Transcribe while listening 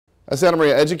A Santa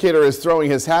Maria educator is throwing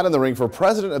his hat in the ring for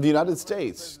President of the United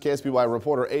States. KSBY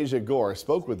reporter Asia Gore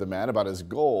spoke with the man about his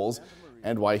goals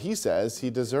and why he says he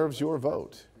deserves your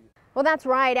vote. Well, that's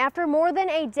right. After more than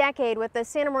a decade with the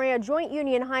Santa Maria Joint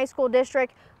Union High School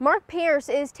District, Mark Pierce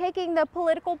is taking the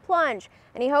political plunge,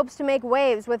 and he hopes to make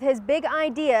waves with his big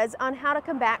ideas on how to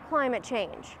combat climate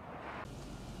change.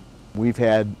 We've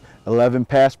had 11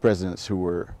 past presidents who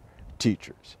were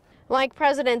teachers. Like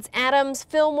Presidents Adams,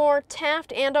 Fillmore,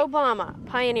 Taft, and Obama,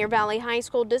 Pioneer Valley High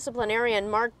School disciplinarian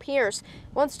Mark Pierce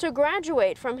wants to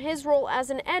graduate from his role as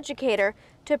an educator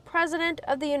to President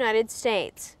of the United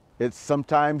States. It's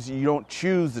sometimes you don't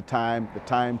choose the time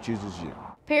chooses you.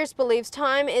 Pierce believes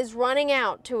time is running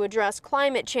out to address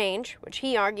climate change, which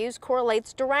he argues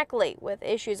correlates directly with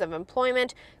issues of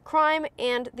employment, crime,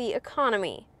 and the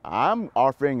economy. I'm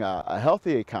offering a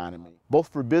healthy economy, both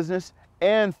for business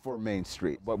and for Main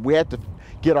Street. But we have to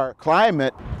get our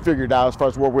climate figured out as far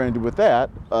as what we're going to do with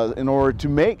that in order to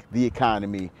make the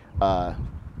economy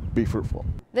be fruitful.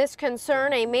 This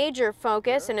concern a major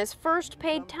focus in his first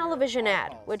paid television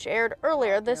ad, which aired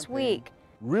earlier this week.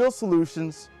 Real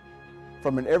solutions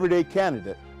from an everyday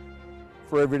candidate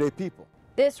for everyday people.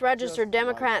 This registered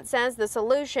Democrat says the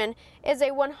solution is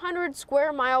a 100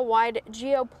 square mile wide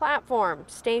geo-platform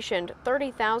stationed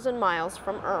 30,000 miles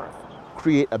from Earth.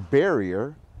 Create a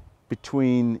barrier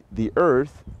between the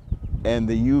Earth and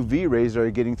the UV rays that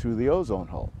are getting through the ozone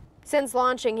hole. Since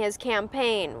launching his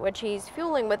campaign, which he's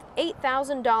fueling with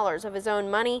 $8,000 of his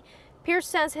own money, Pierce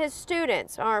says his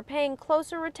students are paying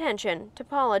closer attention to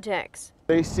politics.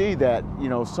 They see that,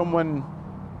 someone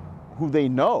who they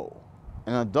know,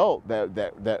 an adult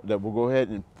that will go ahead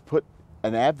and put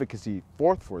an advocacy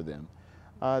forth for them.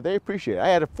 They appreciate it. I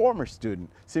had a former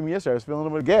student see me yesterday. I was filling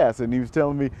up with gas, and he was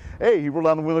telling me, hey, he rolled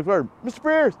down the window of the car, Mr.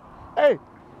 Pierce, hey,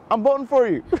 I'm voting for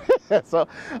you. So,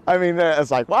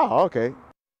 it's like, wow, okay.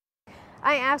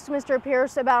 I asked Mr.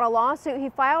 Pierce about a lawsuit he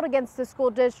filed against the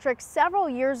school district several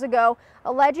years ago,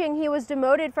 alleging he was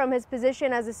demoted from his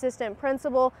position as assistant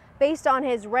principal based on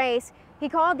his race. He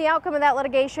called the outcome of that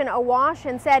litigation a wash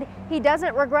and said he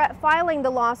doesn't regret filing the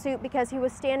lawsuit because he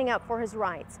was standing up for his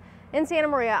rights. In Santa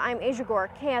Maria, I'm Asia Gore,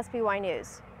 KSBY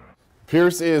News.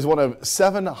 Pierce is one of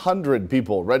 700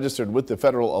 people registered with the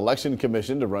Federal Election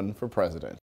Commission to run for president.